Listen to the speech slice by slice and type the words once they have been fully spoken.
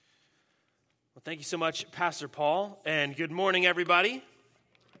Well, thank you so much, Pastor Paul, and good morning, everybody.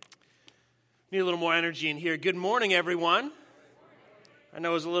 Need a little more energy in here. Good morning, everyone. I know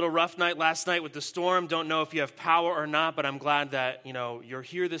it was a little rough night last night with the storm. Don't know if you have power or not, but I'm glad that, you're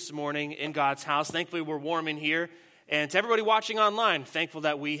here this morning in God's house. Thankfully, we're warm in here. And to everybody watching online, thankful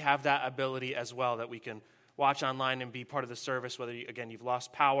that we have that ability as well, that we can watch online and be part of the service, whether, you've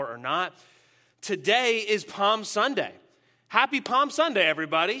lost power or not. Today is Palm Sunday. Happy Palm Sunday,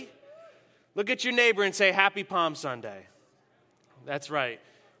 everybody. Look at your neighbor and say, Happy Palm Sunday. That's right.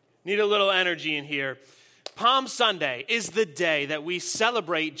 Need a little energy in here. Palm Sunday is the day that we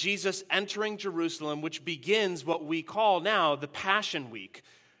celebrate Jesus entering Jerusalem, which begins what we call now the Passion Week.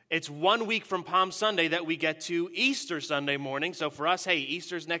 It's 1 week from Palm Sunday that we get to Easter Sunday morning. So for us, hey,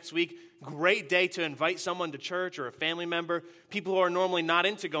 Easter's next week. Great day to invite someone to church or a family member. People who are normally not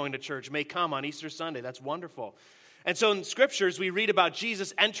into going to church may come on Easter Sunday. That's wonderful. And so in scriptures, we read about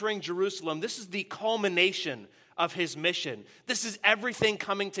Jesus entering Jerusalem. This is the culmination of his mission. This is everything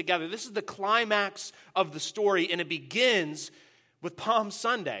coming together. This is the climax of the story, and it begins with Palm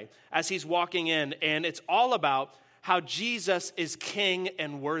Sunday as he's walking in. And it's all about how Jesus is king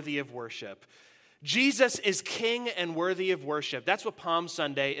and worthy of worship. Jesus is king and worthy of worship. That's what Palm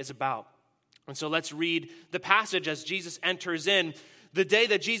Sunday is about. And so let's read the passage as Jesus enters in. The day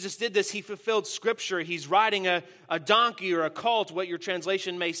that Jesus did this, he fulfilled scripture. He's riding a donkey or a colt, what your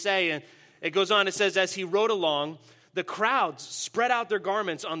translation may say. And it goes on, it says, as he rode along, the crowds spread out their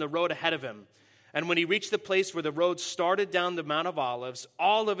garments on the road ahead of him. And when he reached the place where the road started down the Mount of Olives,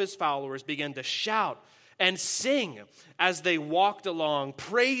 all of his followers began to shout and sing as they walked along,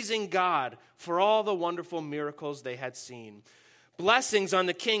 praising God for all the wonderful miracles they had seen. Blessings on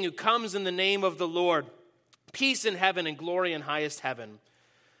the King who comes in the name of the Lord. Peace in heaven and glory in highest heaven.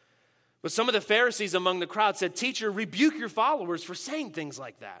 But some of the Pharisees among the crowd said, Teacher, rebuke your followers for saying things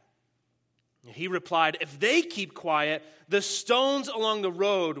like that. And he replied, if they keep quiet, the stones along the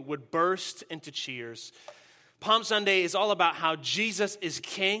road would burst into cheers. Palm Sunday is all about how Jesus is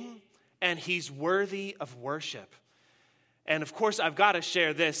king and he's worthy of worship. And of course, I've got to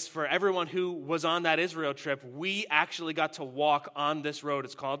share this for everyone who was on that Israel trip. We actually got to walk on this road.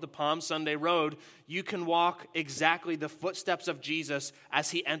 It's called the Palm Sunday Road. You can walk exactly the footsteps of Jesus as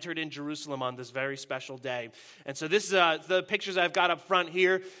he entered in Jerusalem on this very special day. And so this is the pictures I've got up front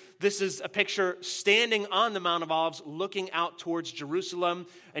here. This is a picture standing on the Mount of Olives, looking out towards Jerusalem.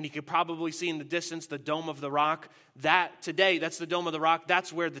 And you can probably see in the distance the Dome of the Rock. That's the Dome of the Rock.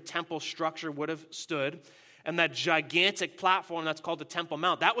 That's where the temple structure would have stood. And that gigantic platform that's called the Temple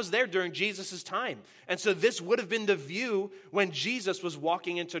Mount, that was there during Jesus' time. And so this would have been the view when Jesus was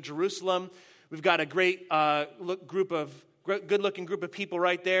walking into Jerusalem. We've got a great good-looking group of people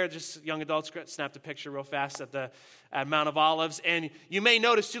right there. Just young adults snapped a picture real fast at Mount of Olives. And you may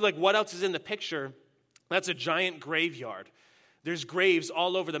notice, too, what else is in the picture? That's a giant graveyard. There's graves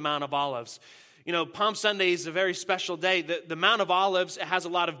all over the Mount of Olives. Palm Sunday is a very special day. The Mount of Olives has a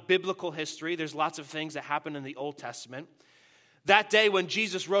lot of biblical history. There's lots of things that happen in the Old Testament. That day when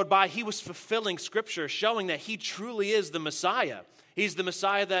Jesus rode by, he was fulfilling Scripture, showing that he truly is the Messiah. He's the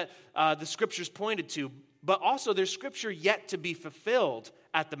Messiah that the Scriptures pointed to. But also there's Scripture yet to be fulfilled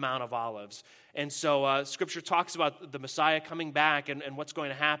at the Mount of Olives. And so Scripture talks about the Messiah coming back and what's going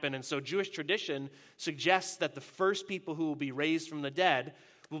to happen. And so Jewish tradition suggests that the first people who will be raised from the dead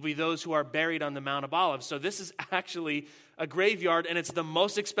will be those who are buried on the Mount of Olives. So this is actually a graveyard, and it's the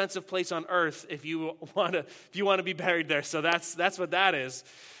most expensive place on earth if you want to be buried there. So that's what that is.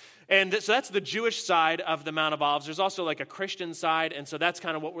 And so that's the Jewish side of the Mount of Olives. There's also a Christian side, and so that's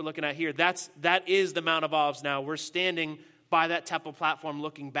kind of what we're looking at here. That is the Mount of Olives now. We're standing by that temple platform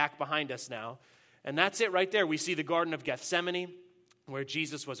looking back behind us now. And that's it right there. We see the Garden of Gethsemane, where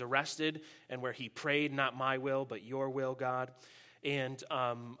Jesus was arrested and where he prayed, not my will, but your will, God. And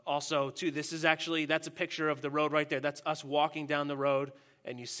also, too, that's a picture of the road right there. That's us walking down the road,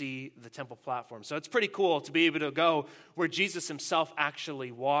 and you see the temple platform. So it's pretty cool to be able to go where Jesus himself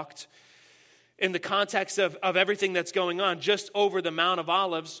actually walked. In the context of everything that's going on, just over the Mount of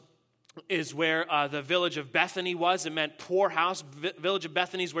Olives is where the village of Bethany was. It meant poorhouse. Village of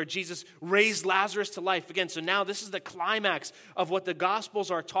Bethany is where Jesus raised Lazarus to life again. So now this is the climax of what the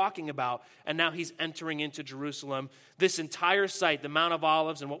Gospels are talking about. And now he's entering into Jerusalem. This entire site, the Mount of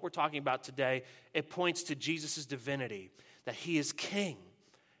Olives, and what we're talking about today, it points to Jesus' divinity, that he is king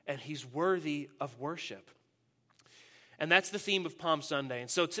and he's worthy of worship. And that's the theme of Palm Sunday. And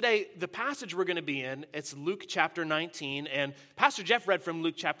so today, the passage we're going to be in, it's Luke chapter 19. And Pastor Jeff read from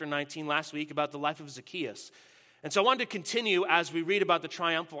Luke chapter 19 last week about the life of Zacchaeus. And so I wanted to continue as we read about the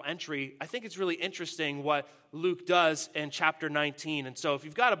triumphal entry. I think it's really interesting what Luke does in chapter 19. And so if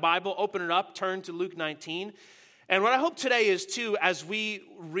you've got a Bible, open it up, turn to Luke 19. And what I hope today is, too, as we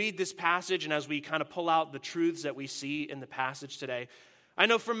read this passage and as we kind of pull out the truths that we see in the passage today, I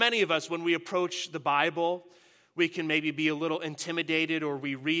know for many of us, when we approach the Bible, we can maybe be a little intimidated, or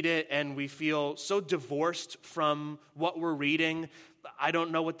we read it and we feel so divorced from what we're reading. I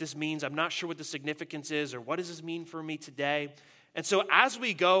don't know what this means. I'm not sure what the significance is, or what does this mean for me today? And so as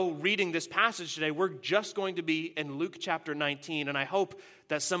we go reading this passage today, we're just going to be in Luke chapter 19. And I hope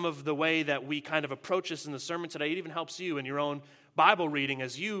that some of the way that we kind of approach this in the sermon today, it even helps you in your own Bible reading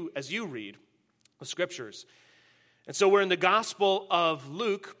as you read the scriptures. And so we're in the Gospel of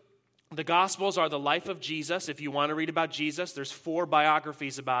Luke. The Gospels are the life of Jesus. If you want to read about Jesus, there's 4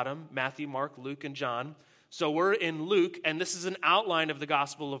 biographies about him: Matthew, Mark, Luke, and John. So we're in Luke, and this is an outline of the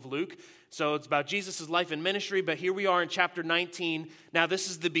Gospel of Luke. So it's about Jesus' life and ministry, but here we are in chapter 19. Now this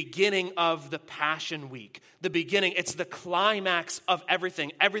is the beginning of the Passion Week. The beginning, it's the climax of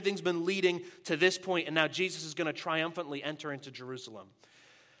everything. Everything's been leading to this point, and now Jesus is going to triumphantly enter into Jerusalem.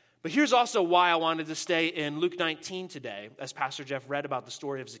 But here's also why I wanted to stay in Luke 19 today, as Pastor Jeff read about the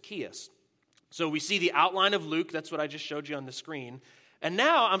story of Zacchaeus. So we see the outline of Luke. That's what I just showed you on the screen. And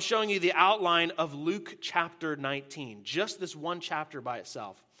now I'm showing you the outline of Luke chapter 19, just this one chapter by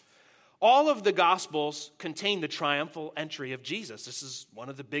itself. All of the Gospels contain the triumphal entry of Jesus. This is one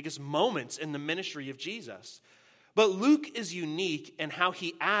of the biggest moments in the ministry of Jesus. But Luke is unique in how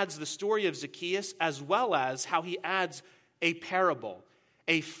he adds the story of Zacchaeus, as well as how he adds a parable,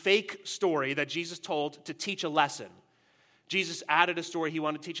 a fake story that Jesus told to teach a lesson. Jesus added a story, he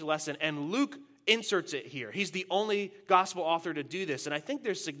wanted to teach a lesson, and Luke inserts it here. He's the only gospel author to do this, and I think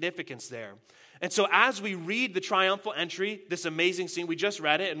there's significance there. And so as we read the triumphal entry, this amazing scene, we just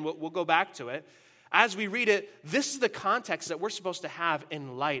read it, and we'll go back to it. As we read it, this is the context that we're supposed to have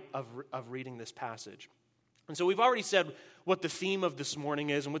in light of reading this passage. And so we've already said what the theme of this morning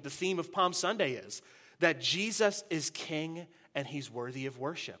is and what the theme of Palm Sunday is, that Jesus is King and he's worthy of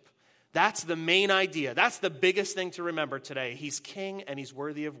worship. That's the main idea. That's the biggest thing to remember today. He's King and he's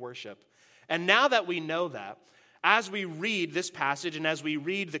worthy of worship. And now that we know that, as we read this passage and as we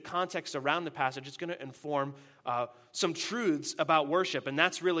read the context around the passage, it's going to inform some truths about worship. And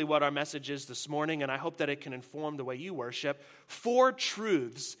that's really what our message is this morning, and I hope that it can inform the way you worship. 4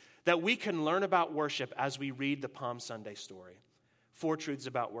 truths that we can learn about worship as we read the Palm Sunday story. 4 truths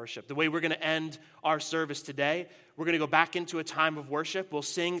about worship. The way we're going to end our service today, we're going to go back into a time of worship. We'll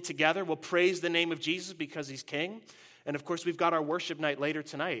sing together. We'll praise the name of Jesus because he's King. And of course, we've got our worship night later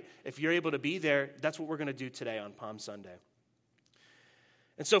tonight. If you're able to be there, that's what we're going to do today on Palm Sunday.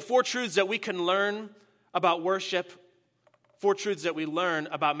 And so 4 truths that we can learn about worship, 4 truths that we learn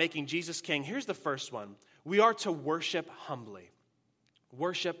about making Jesus King. Here's the first one. We are to worship humbly.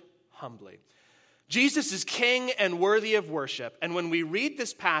 Worship humbly. Jesus is King and worthy of worship. And when we read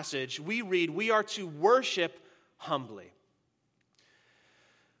this passage, we are to worship humbly.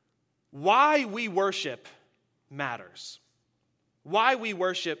 Why we worship matters. Why we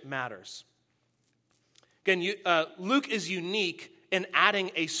worship matters. Again, Luke is unique in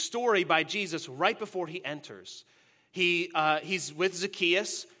adding a story by Jesus right before he enters. He's with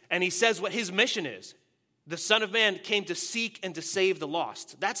Zacchaeus, and he says what his mission is. The Son of Man came to seek and to save the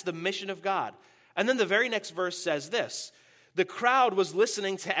lost. That's the mission of God. And then the very next verse says this: the crowd was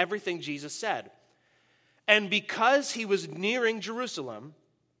listening to everything Jesus said. And because he was nearing Jerusalem,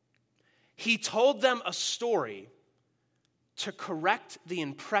 he told them a story to correct the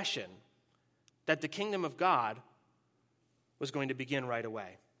impression that the kingdom of God was going to begin right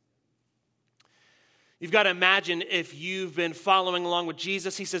away. You've got to imagine if you've been following along with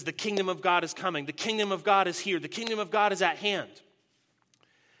Jesus, he says the kingdom of God is coming. The kingdom of God is here. The kingdom of God is at hand.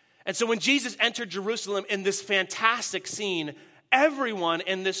 And so when Jesus entered Jerusalem in this fantastic scene, everyone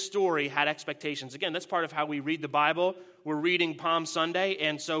in this story had expectations. Again, that's part of how we read the Bible. We're reading Palm Sunday,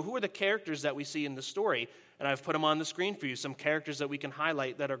 and so who are the characters that we see in the story? And I've put them on the screen for you, some characters that we can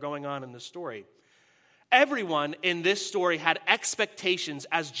highlight that are going on in the story. Everyone in this story had expectations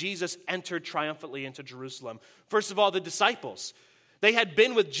as Jesus entered triumphantly into Jerusalem. First of all, the disciples. They had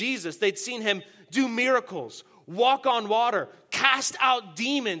been with Jesus. They'd seen him do miracles, walk on water, cast out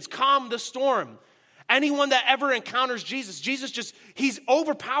demons, calm the storm. Anyone that ever encounters Jesus he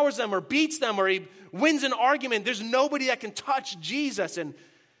overpowers them or beats them or he wins an argument. There's nobody that can touch Jesus. And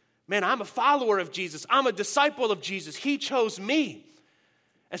man, I'm a follower of Jesus. I'm a disciple of Jesus. He chose me.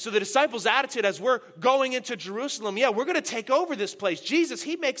 And so the disciples' attitude as we're going into Jerusalem, we're going to take over this place. Jesus,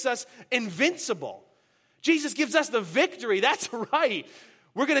 he makes us invincible. Jesus gives us the victory. That's right.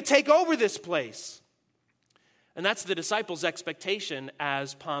 We're going to take over this place. And that's the disciples' expectation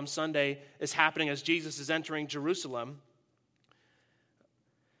as Palm Sunday is happening, as Jesus is entering Jerusalem.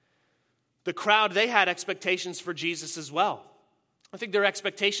 The crowd, they had expectations for Jesus as well. I think their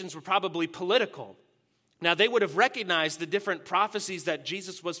expectations were probably political. Now, they would have recognized the different prophecies that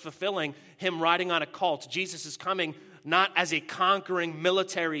Jesus was fulfilling, him riding on a colt. Jesus is coming not as a conquering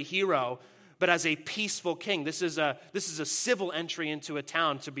military hero, but as a peaceful king. This is a civil entry into a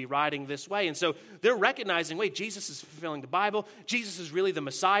town to be riding this way. And so they're recognizing, wait, Jesus is fulfilling the Bible. Jesus is really the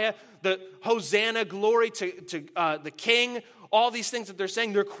Messiah. The Hosanna, glory to the king. All these things that they're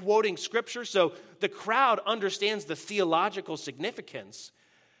saying, they're quoting Scripture. So the crowd understands the theological significance.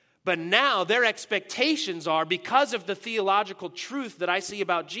 But now their expectations are, because of the theological truth that I see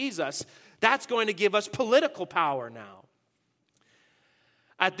about Jesus, that's going to give us political power now.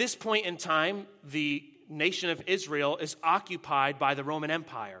 At this point in time, the nation of Israel is occupied by the Roman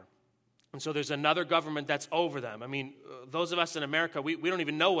Empire. And so there's another government that's over them. I mean, those of us in America, we don't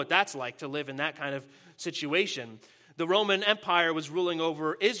even know what that's like to live in that kind of situation. The Roman Empire was ruling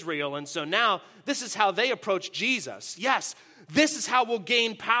over Israel, and so now this is how they approach Jesus. Yes, this is how we'll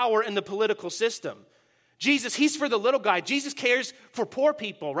gain power in the political system. Jesus, he's for the little guy. Jesus cares for poor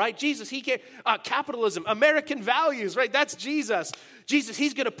people, right? Jesus, he cares, capitalism, American values, right? That's Jesus. Jesus,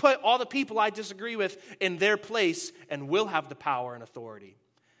 he's going to put all the people I disagree with in their place, and we'll have the power and authority.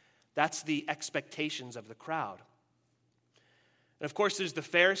 That's the expectations of the crowd. And of course, there's the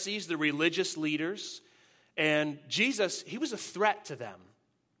Pharisees, the religious leaders. And Jesus, he was a threat to them.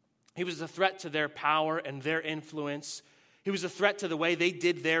 He was a threat to their power and their influence. He was a threat to the way they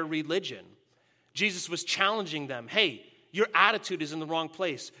did their religion. Jesus was challenging them. Hey, your attitude is in the wrong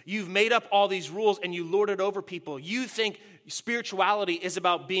place. You've made up all these rules and you lord it over people. You think spirituality is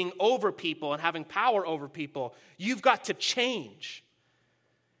about being over people and having power over people. You've got to change.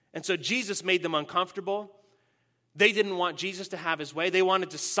 And so Jesus made them uncomfortable. They didn't want Jesus to have his way. They wanted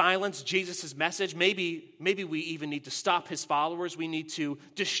to silence Jesus' message. Maybe we even need to stop his followers. We need to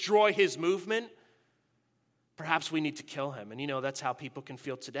destroy his movement. Perhaps we need to kill him. And that's how people can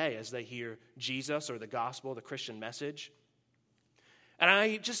feel today as they hear Jesus or the gospel, the Christian message. And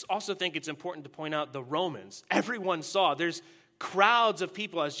I just also think it's important to point out the Romans. Everyone saw. There's crowds of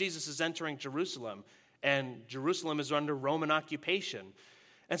people as Jesus is entering Jerusalem. And Jerusalem is under Roman occupation.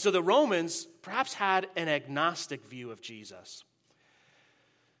 And so the Romans perhaps had an agnostic view of Jesus.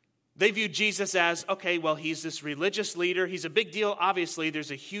 They viewed Jesus as, okay, well, he's this religious leader. He's a big deal. Obviously,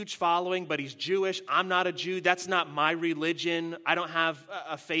 there's a huge following, but he's Jewish. I'm not a Jew. That's not my religion. I don't have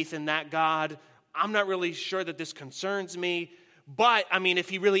a faith in that God. I'm not really sure that this concerns me. But, if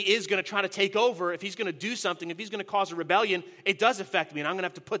he really is going to try to take over, if he's going to do something, if he's going to cause a rebellion, it does affect me, and I'm going to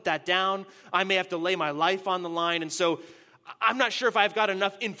have to put that down. I may have to lay my life on the line. And so I'm not sure if I've got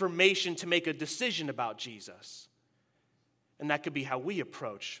enough information to make a decision about Jesus. And that could be how we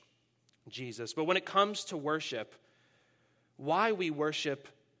approach Jesus. But when it comes to worship, why we worship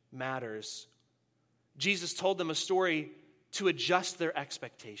matters. Jesus told them a story to adjust their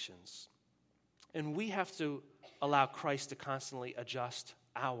expectations. And we have to allow Christ to constantly adjust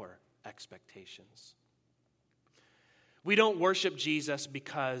our expectations. We don't worship Jesus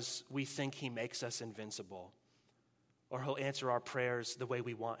because we think he makes us invincible, or he'll answer our prayers the way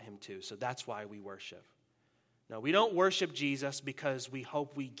we want him to. So that's why we worship. No, we don't worship Jesus because we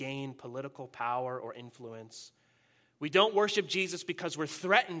hope we gain political power or influence. We don't worship Jesus because we're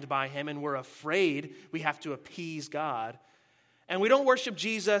threatened by him and we're afraid we have to appease God. And we don't worship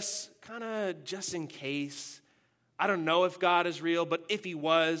Jesus kind of just in case. I don't know if God is real, but if he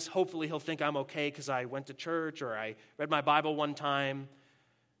was, hopefully he'll think I'm okay because I went to church or I read my Bible one time.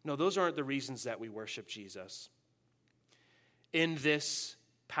 No, those aren't the reasons that we worship Jesus. In this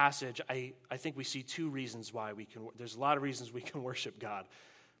passage, I think we see two reasons why we can. There's a lot of reasons we can worship God,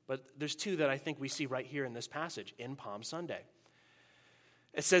 but there's two that I think we see right here in this passage in Palm Sunday.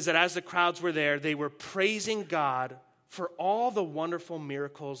 It says that as the crowds were there, they were praising God for all the wonderful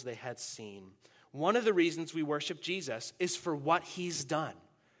miracles they had seen. One of the reasons we worship Jesus is for what he's done,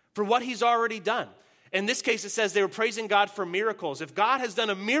 for what he's already done. In this case, it says they were praising God for miracles. If God has done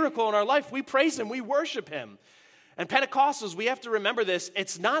a miracle in our life, we praise him, we worship him. And Pentecostals, we have to remember this.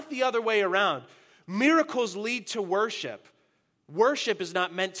 It's not the other way around. Miracles lead to worship. Worship is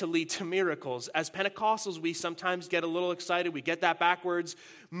not meant to lead to miracles. As Pentecostals, we sometimes get a little excited. We get that backwards.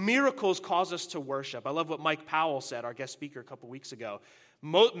 Miracles cause us to worship. I love what Mike Powell said, our guest speaker a couple weeks ago.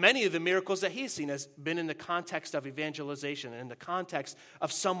 Many of the miracles that he's seen has been in the context of evangelization, in the context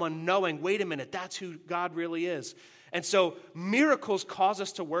of someone knowing, wait a minute, that's who God really is. And so miracles cause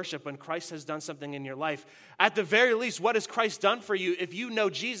us to worship when Christ has done something in your life. At the very least, what has Christ done for you? If you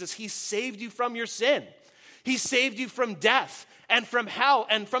know Jesus, he saved you from your sin. He saved you from death and from hell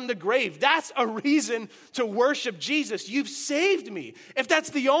and from the grave. That's a reason to worship Jesus. You've saved me. If that's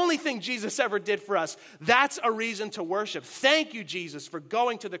the only thing Jesus ever did for us, that's a reason to worship. Thank you, Jesus, for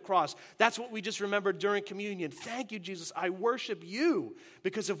going to the cross. That's what we just remembered during communion. Thank you, Jesus. I worship you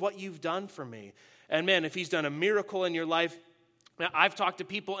because of what you've done for me. And man, if he's done a miracle in your life, now, I've talked to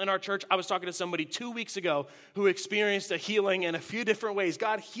people in our church. I was talking to somebody 2 weeks ago who experienced a healing in a few different ways.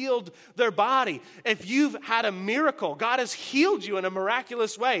 God healed their body. If you've had a miracle, God has healed you in a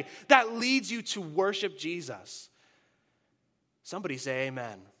miraculous way. That leads you to worship Jesus. Somebody say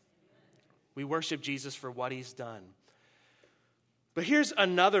amen. We worship Jesus for what he's done. But here's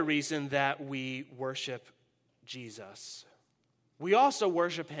another reason that we worship Jesus. We also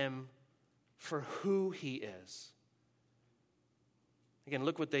worship him for who he is. Again,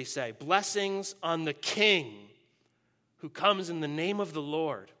 look what they say. Blessings on the King who comes in the name of the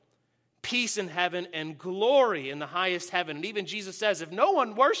Lord. Peace in heaven and glory in the highest heaven. And even Jesus says, if no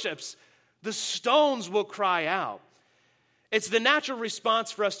one worships, the stones will cry out. It's the natural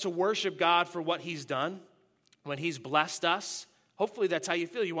response for us to worship God for what he's done, when he's blessed us. Hopefully that's how you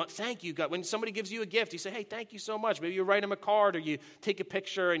feel. You want thank you, God. When somebody gives you a gift, you say, hey, thank you so much. Maybe you write them a card or you take a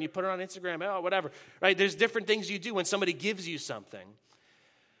picture and you put it on Instagram, whatever. Right? There's different things you do when somebody gives you something.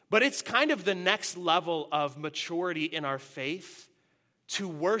 But it's kind of the next level of maturity in our faith to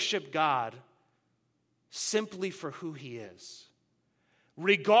worship God simply for who he is.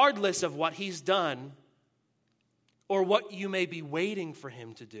 Regardless of what he's done or what you may be waiting for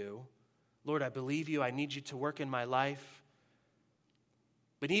him to do. Lord, I believe you. I need you to work in my life.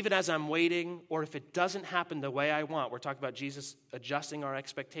 But even as I'm waiting, or if it doesn't happen the way I want, we're talking about Jesus adjusting our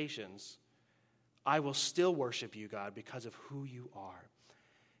expectations, I will still worship you, God, because of who you are.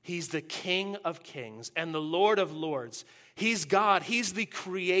 He's the King of kings and the Lord of lords. He's God. He's the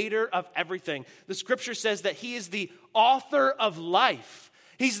creator of everything. The scripture says that he is the author of life.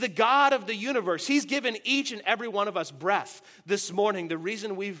 He's the God of the universe. He's given each and every one of us breath this morning. The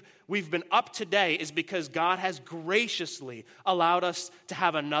reason we've been up today is because God has graciously allowed us to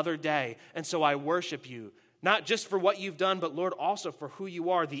have another day. And so I worship you, not just for what you've done, but Lord, also for who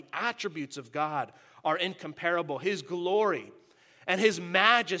you are. The attributes of God are incomparable. His glory and his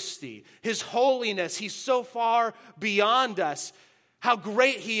majesty, his holiness, he's so far beyond us. How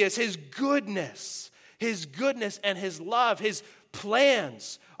great he is, his goodness and his love, his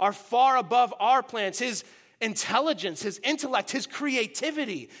plans are far above our plans. His intelligence, his intellect, his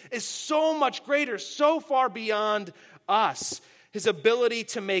creativity is so much greater, so far beyond us. His ability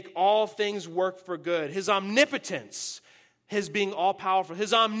to make all things work for good, his omnipotence, his being all-powerful,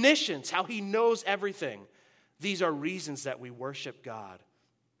 his omniscience, how he knows everything. These are reasons that we worship God.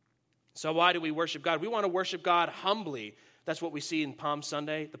 So why do we worship God? We want to worship God humbly. That's what we see in Palm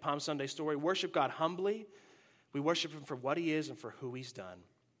Sunday, the Palm Sunday story. Worship God humbly. We worship him for what he is and for who he's done.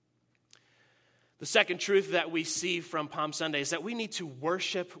 The second truth that we see from Palm Sunday is that we need to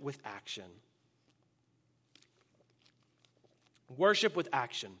worship with action. Worship with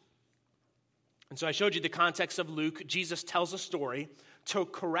action. And so I showed you the context of Luke. Jesus tells a story to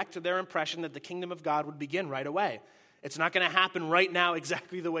correct their impression that the kingdom of God would begin right away. It's not going to happen right now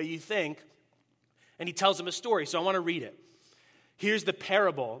exactly the way you think. And he tells them a story, so I want to read it. Here's the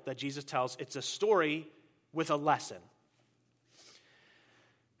parable that Jesus tells. It's a story with a lesson.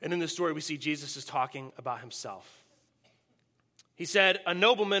 And in the story, we see Jesus is talking about himself. He said, a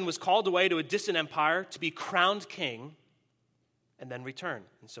nobleman was called away to a distant empire to be crowned king and then return.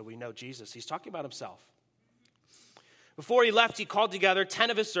 And so we know Jesus. He's talking about himself. Before he left, he called together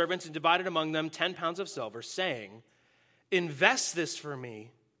 10 of his servants and divided among them 10 pounds of silver, saying, invest this for me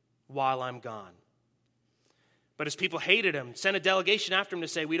while I'm gone. But his people hated him, sent a delegation after him to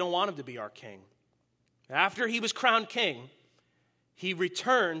say, we don't want him to be our king. After he was crowned king, he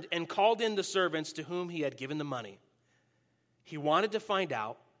returned and called in the servants to whom he had given the money. He wanted to find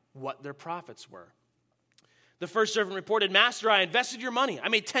out what their profits were. The first servant reported, Master, I invested your money. I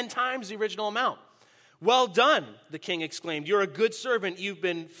made 10 times the original amount. Well done, the king exclaimed. You're a good servant. You've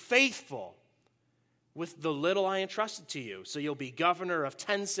been faithful with the little I entrusted to you. So you'll be governor of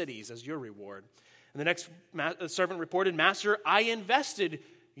 10 cities as your reward. And the next servant reported, Master, I invested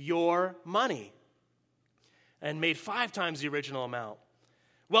your money and made 5 times the original amount.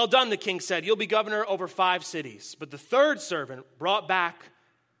 Well done, the king said. You'll be governor over 5 cities. But the third servant brought back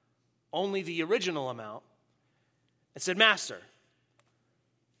only the original amount and said, Master,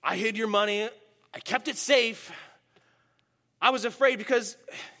 I hid your money. I kept it safe. I was afraid because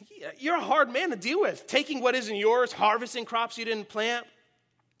you're a hard man to deal with. Taking what isn't yours, harvesting crops you didn't plant.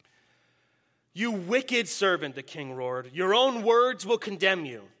 You wicked servant, the king roared. Your own words will condemn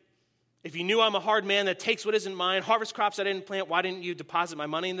you. If you knew I'm a hard man that takes what isn't mine, harvest crops I didn't plant, why didn't you deposit my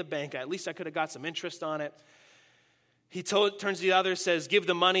money in the bank? At least I could have got some interest on it. He turns to the other, says, give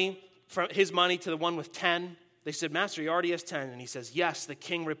the money, his money to the one with 10. They said, Master, he already has 10. And he says, yes, the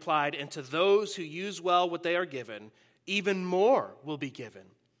king replied, and to those who use well what they are given, even more will be given.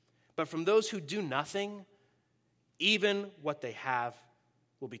 But from those who do nothing, even what they have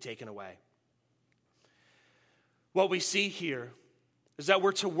will be taken away. What we see here is that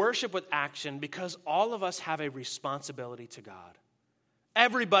we're to worship with action because all of us have a responsibility to God.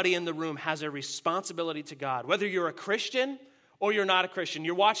 Everybody in the room has a responsibility to God, whether you're a Christian or you're not a Christian.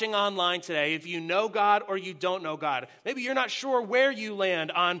 You're watching online today. If you know God or you don't know God, maybe you're not sure where you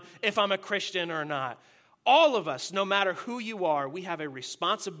land on if I'm a Christian or not. All of us, no matter who you are, we have a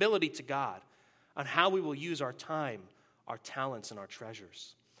responsibility to God on how we will use our time, our talents, and our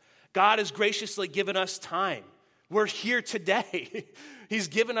treasures. God has graciously given us time. We're here today. He's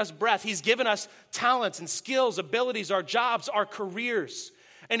given us breath. He's given us talents and skills, abilities, our jobs, our careers.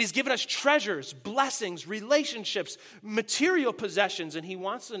 And he's given us treasures, blessings, relationships, material possessions. And he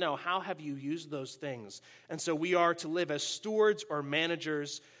wants to know, how have you used those things? And so we are to live as stewards or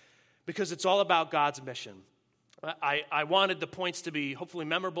managers because it's all about God's mission. I wanted the points to be hopefully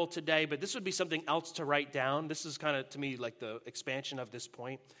memorable today, but this would be something else to write down. This is kind of, to me, like the expansion of this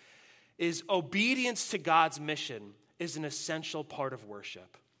point. Is obedience to God's mission is an essential part of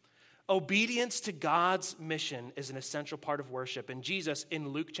worship. Obedience to God's mission is an essential part of worship. And Jesus, in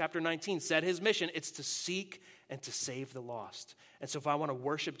Luke chapter 19, said his mission, it's to seek and to save the lost. And so if I want to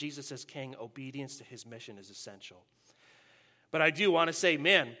worship Jesus as King, obedience to his mission is essential. But I do want to say,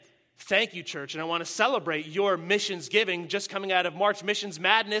 man, thank you, church, and I want to celebrate your missions giving just coming out of March Missions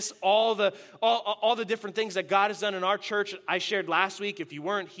Madness, all the different things that God has done in our church. I shared last week, if you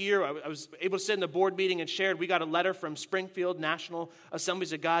weren't here, I was able to sit in the board meeting and shared, we got a letter from Springfield National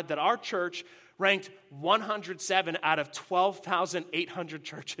Assemblies of God that our church ranked 107 out of 12,800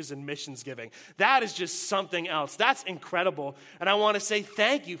 churches in missions giving. That is just something else. That's incredible. And I want to say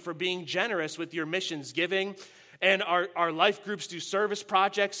thank you for being generous with your missions giving. And our life groups do service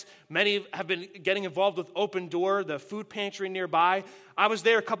projects. Many have been getting involved with Open Door, the food pantry nearby. I was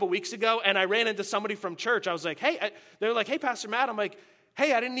there a couple weeks ago, and I ran into somebody from church. I was like, hey, they're like, hey, Pastor Matt. I'm like,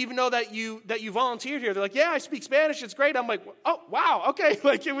 hey, I didn't even know that you volunteered here. They're like, yeah, I speak Spanish. It's great. I'm like, oh, wow, okay.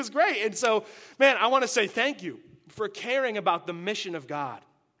 Like, it was great. And so, man, I want to say thank you for caring about the mission of God,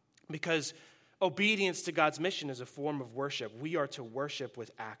 because obedience to God's mission is a form of worship. We are to worship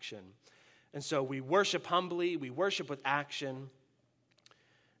with action. And so we worship humbly, we worship with action.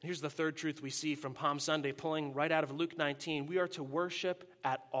 Here's the third truth we see from Palm Sunday, pulling right out of Luke 19. We are to worship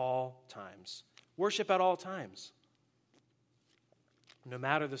at all times. Worship at all times, no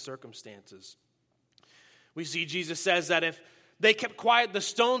matter the circumstances. We see Jesus says that if they kept quiet, the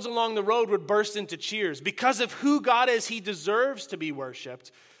stones along the road would burst into cheers. Because of who God is, he deserves to be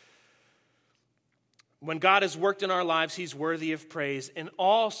worshiped. When God has worked in our lives, he's worthy of praise in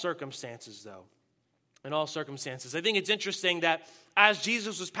all circumstances, though. In all circumstances. I think it's interesting that as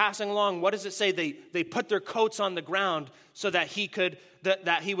Jesus was passing along, what does it say? They put their coats on the ground so that he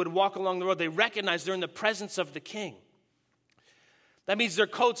would walk along the road. They recognized they're in the presence of the king. That means their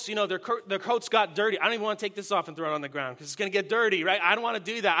coats, their coats got dirty. I don't even want to take this off and throw it on the ground because it's going to get dirty, right? I don't want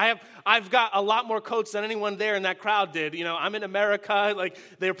to do that. I've got a lot more coats than anyone there in that crowd did. I'm in America. Like,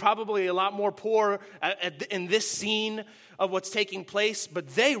 they're probably a lot more poor in this scene of what's taking place. But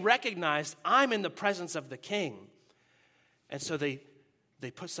they recognized, I'm in the presence of the king. And so they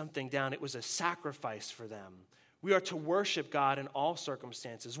put something down. It was a sacrifice for them. We are to worship God in all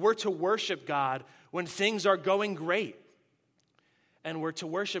circumstances. We're to worship God when things are going great. And we're to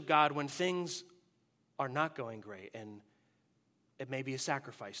worship God when things are not going great, and it may be a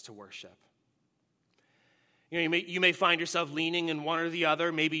sacrifice to worship. You may find yourself leaning in one or the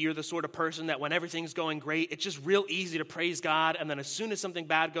other. Maybe you're the sort of person that when everything's going great, it's just real easy to praise God, and then as soon as something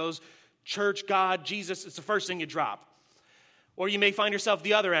bad goes, church, God, Jesus, it's the first thing you drop. Or you may find yourself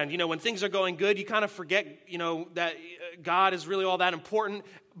the other end. When things are going good, you kind of forget, that God is really all that important.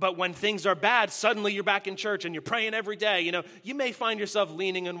 But when things are bad, suddenly you're back in church and you're praying every day. You may find yourself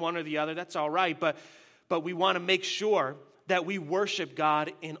leaning in one or the other. That's all right. But we want to make sure that we worship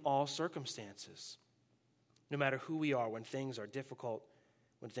God in all circumstances, no matter who we are, when things are difficult,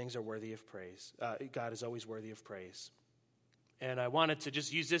 when things are worthy of praise. God is always worthy of praise. And I wanted to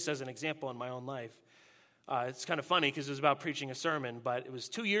just use this as an example in my own life. It's kind of funny because it was about preaching a sermon, but it was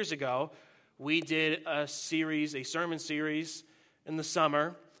 2 years ago. We did a sermon series in the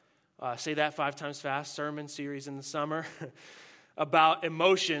summer. Say that 5 times fast, sermon series in the summer about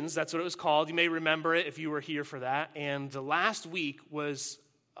emotions. That's what it was called. You may remember it if you were here for that. And the last week was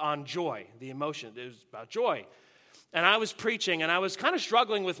on joy, the emotion. It was about joy. And I was preaching, and I was kind of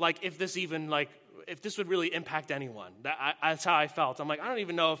struggling with, like, if this would really impact anyone. That's how I felt. I'm like, I don't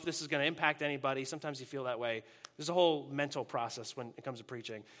even know if this is going to impact anybody. Sometimes you feel that way. There's a whole mental process when it comes to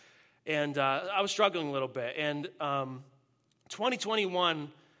preaching. And I was struggling a little bit. And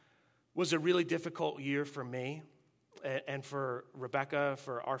 2021 was a really difficult year for me and for Rebecca,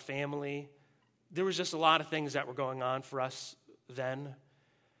 for our family. There was just a lot of things that were going on for us then.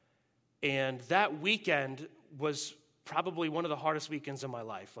 And that weekend was probably one of the hardest weekends of my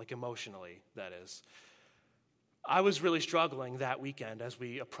life, like emotionally, that is. I was really struggling that weekend as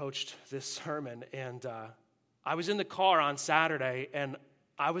we approached this sermon. And I was in the car on Saturday, and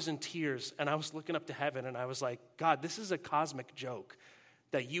I was in tears, and I was looking up to heaven, and I was like, God, this is a cosmic joke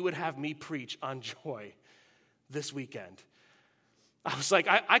that you would have me preach on joy this weekend. I was like,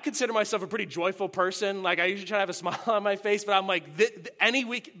 I consider myself a pretty joyful person. Like, I usually try to have a smile on my face, but I'm like, any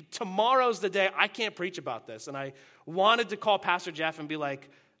week, tomorrow's the day I can't preach about this. And I wanted to call Pastor Jeff and be like,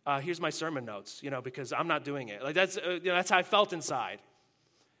 here's my sermon notes, because I'm not doing it. Like, that's how I felt inside.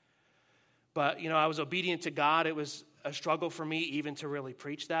 But, I was obedient to God. It was a struggle for me even to really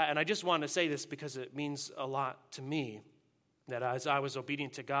preach that. And I just wanted to say this because it means a lot to me that as I was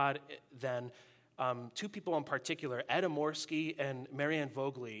obedient to God then, two people in particular, Ed Amorsky and Marianne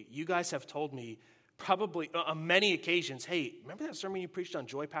Vogley, you guys have told me probably on many occasions, hey, remember that sermon you preached on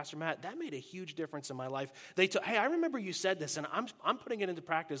joy, Pastor Matt? That made a huge difference in my life. Hey, I remember you said this, and I'm putting it into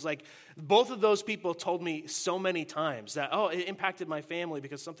practice. Like, both of those people told me so many times that, it impacted my family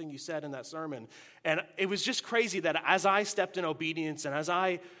because something you said in that sermon. And it was just crazy that as I stepped in obedience and as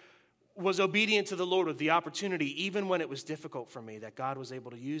I was obedient to the Lord with the opportunity, even when it was difficult for me, that God was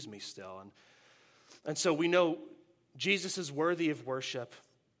able to use me still. And so we know Jesus is worthy of worship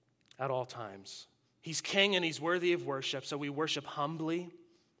at all times. He's king and he's worthy of worship. So we worship humbly.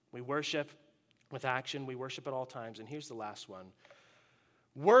 We worship with action. We worship at all times. And here's the last one.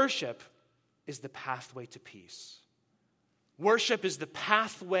 Worship is the pathway to peace. Worship is the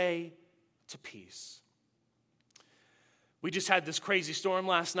pathway to peace. We just had this crazy storm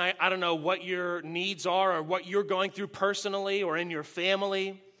last night. I don't know what your needs are or what you're going through personally or in your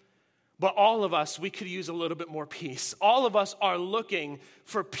family. But all of us, we could use a little bit more peace. All of us are looking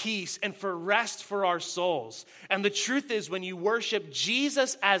for peace and for rest for our souls. And the truth is, when you worship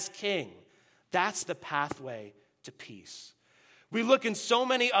Jesus as King, that's the pathway to peace. We look in so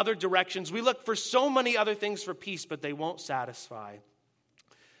many other directions. We look for so many other things for peace, but they won't satisfy.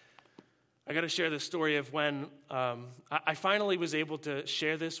 I got to share the story of when I finally was able to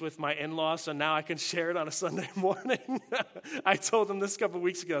share this with my in-laws, so now I can share it on a Sunday morning. I told them this a couple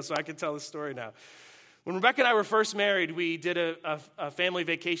weeks ago, so I can tell the story now. When Rebecca and I were first married, we did a family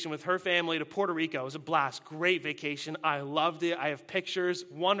vacation with her family to Puerto Rico. It was a blast, great vacation. I loved it. I have pictures,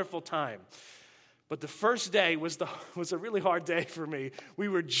 wonderful time. But the first day was a really hard day for me. We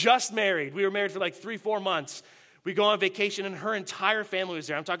were just married. We were married for like 3-4 months. We go on vacation, and her entire family was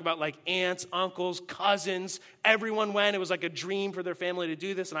there. I'm talking about like aunts, uncles, cousins. Everyone went. It was like a dream for their family to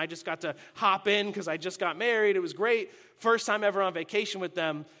do this, and I just got to hop in because I just got married. It was great. First time ever on vacation with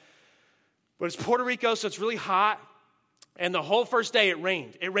them. But it's Puerto Rico, so it's really hot. And the whole first day, it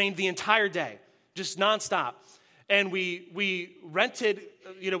rained. It rained the entire day, just nonstop. And we rented,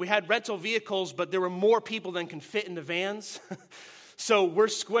 we had rental vehicles, but there were more people than can fit in the vans. So we're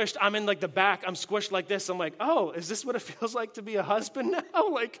squished. I'm in like the back. I'm squished like this. I'm like, oh, is this what it feels like to be a husband now?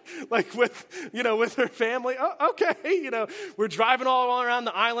 like with her family. Oh, okay. We're driving all around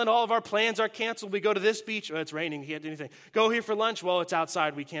the island. All of our plans are canceled. We go to this beach. Oh, it's raining. We can't do anything. Go here for lunch. Well, it's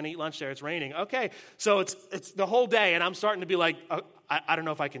outside. We can't eat lunch there. It's raining. Okay. So it's the whole day, and I'm starting to be like, I don't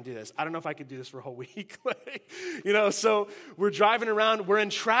know if I can do this. I don't know if I can do this for a whole week. So we're driving around. We're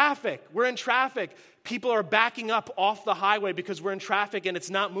in traffic. People are backing up off the highway because we're in traffic and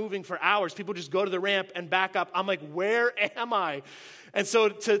it's not moving for hours. People just go to the ramp and back up. I'm like, where am I? And so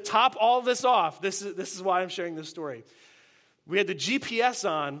to top all this off, this is why I'm sharing this story. We had the GPS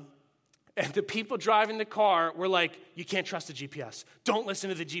on, and the people driving the car were like, you can't trust the GPS. Don't listen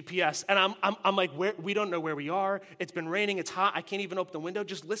to the GPS. And I'm like, we don't know where we are. It's been raining. It's hot. I can't even open the window.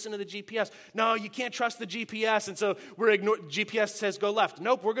 Just listen to the GPS. No, you can't trust the GPS. And so GPS says go left.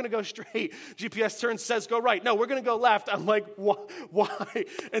 Nope, we're going to go straight. GPS says go right. No, we're going to go left. I'm like, why?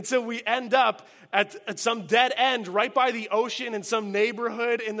 And so we end up at some dead end right by the ocean in some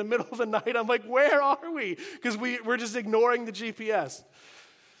neighborhood in the middle of the night. I'm like, where are we? Because we're just ignoring the GPS.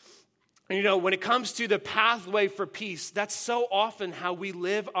 And when it comes to the pathway for peace, that's so often how we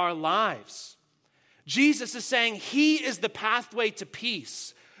live our lives. Jesus is saying he is the pathway to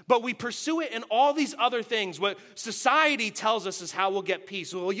peace, but we pursue it in all these other things. What society tells us is how we'll get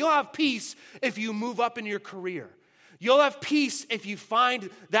peace. Well, you'll have peace if you move up in your career. You'll have peace if you find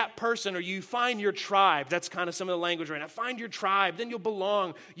that person or you find your tribe. That's kind of some of the language right now. Find your tribe, then you'll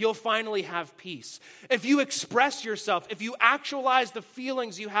belong. You'll finally have peace. If you express yourself, if you actualize the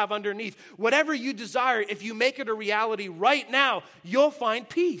feelings you have underneath, whatever you desire, if you make it a reality right now, you'll find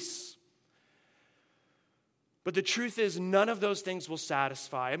peace. But the truth is, none of those things will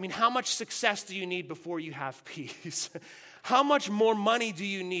satisfy. I mean, how much success do you need before you have peace? How much more money do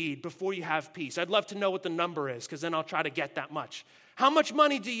you need before you have peace? I'd love to know what the number is, because then I'll try to get that much. How much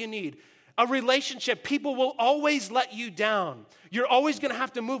money do you need? A relationship, people will always let you down. You're always going to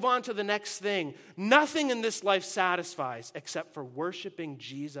have to move on to the next thing. Nothing in this life satisfies except for worshiping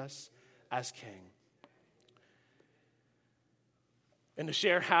Jesus as King. And to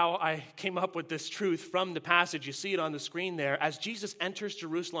share how I came up with this truth from the passage, you see it on the screen there. As Jesus enters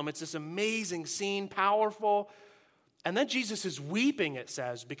Jerusalem, it's this amazing scene, powerful. And then Jesus is weeping, it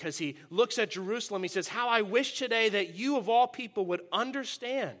says, because he looks at Jerusalem. He says, how I wish today that you of all people would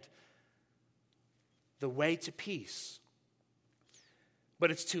understand the way to peace.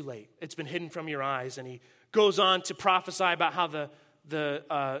 But it's too late. It's been hidden from your eyes. And he goes on to prophesy about how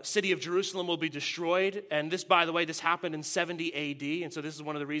the city of Jerusalem will be destroyed. And this, by the way, this happened in 70 AD. And so this is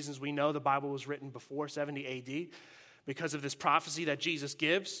one of the reasons we know the Bible was written before 70 AD, because of this prophecy that Jesus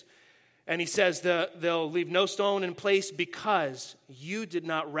gives. And he says they'll leave no stone in place because you did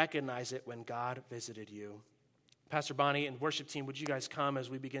not recognize it when God visited you. Pastor Bonnie and worship team, would you guys come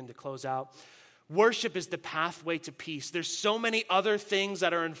as we begin to close out? Worship is the pathway to peace. There's so many other things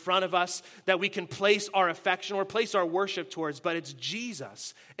that are in front of us that we can place our affection or place our worship towards, but it's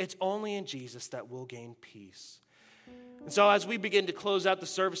Jesus. It's only in Jesus that we'll gain peace. And so as we begin to close out the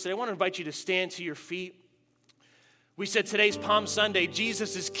service today, I want to invite you to stand to your feet. We said today's Palm Sunday,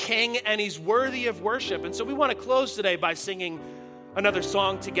 Jesus is King and he's worthy of worship. And so we want to close today by singing another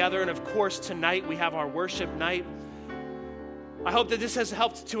song together. And of course, tonight we have our worship night. I hope that this has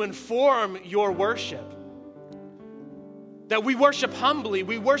helped to inform your worship. That we worship humbly.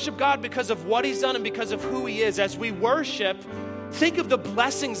 We worship God because of what he's done and because of who he is. As we worship, think of the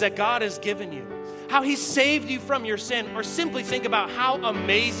blessings that God has given you. How he saved you from your sin. Or simply think about how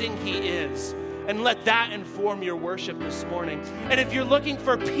amazing he is. And let that inform your worship this morning. And if you're looking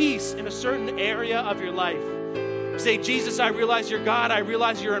for peace in a certain area of your life, say, Jesus, I realize you're God. I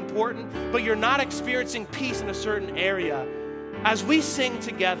realize you're important. But you're not experiencing peace in a certain area. As we sing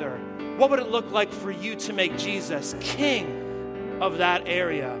together, what would it look like for you to make Jesus King of that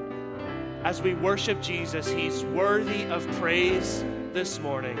area? As we worship Jesus, he's worthy of praise this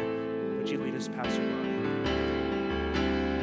morning. Would you lead us, Pastor?